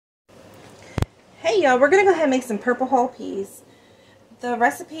Hey y'all, we're going to go ahead and make some purple hull peas. The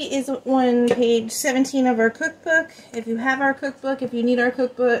recipe is on page 17 of our cookbook. If you have our cookbook, if you need our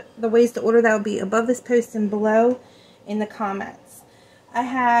cookbook, the ways to order that will be above this post and below in the comments. I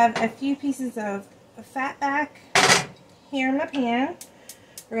have a few pieces of fat back here in my pan.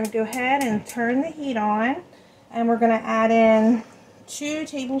 We're going to go ahead and turn the heat on, and we're going to add in 2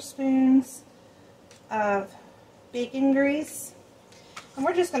 tablespoons of bacon grease. And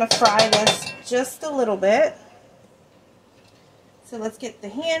we're just going to fry this just a little bit. So let's get the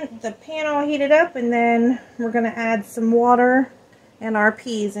pan all heated up, and then we're going to add some water and our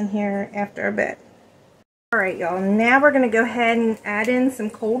peas in here after a bit. Alright y'all, now we're going to go ahead and add in some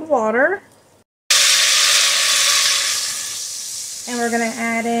cold water. And we're going to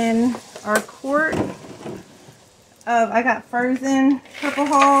add in our quart of, I got frozen purple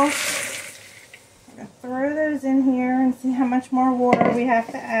hulls. Throw those in here and see how much more water we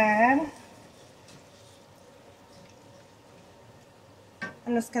have to add.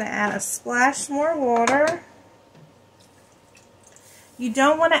 I'm just going to add a splash more water. You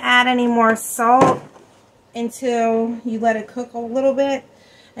don't want to add any more salt until you let it cook a little bit,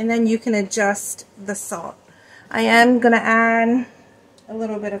 and then you can adjust the salt. I am going to add a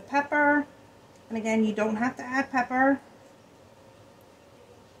little bit of pepper, and again, you don't have to add pepper.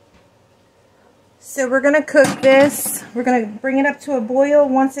 So we're going to cook this. We're going to bring it up to a boil.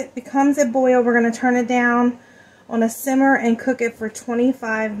 Once it becomes a boil, we're going to turn it down on a simmer and cook it for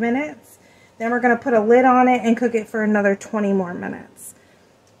 25 minutes. Then we're going to put a lid on it and cook it for another 20 more minutes.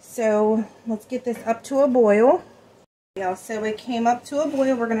 So let's get this up to a boil. So it came up to a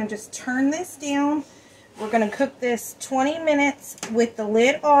boil. We're going to just turn this down. We're going to cook this 20 minutes with the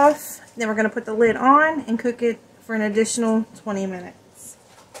lid off. Then we're going to put the lid on and cook it for an additional 20 minutes.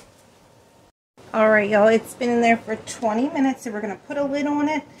 Alright y'all, it's been in there for 20 minutes, so we're going to put a lid on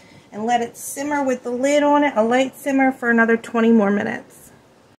it and let it simmer with the lid on it, a light simmer, for another 20 more minutes.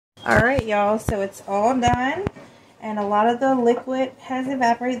 Alright y'all, so it's all done, and a lot of the liquid has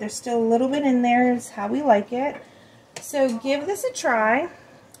evaporated. There's still a little bit in there, is how we like it. So give this a try.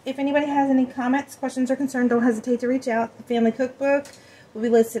 If anybody has any comments, questions, or concerns, don't hesitate to reach out. The family cookbook will be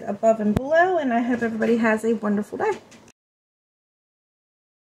listed above and below, and I hope everybody has a wonderful day.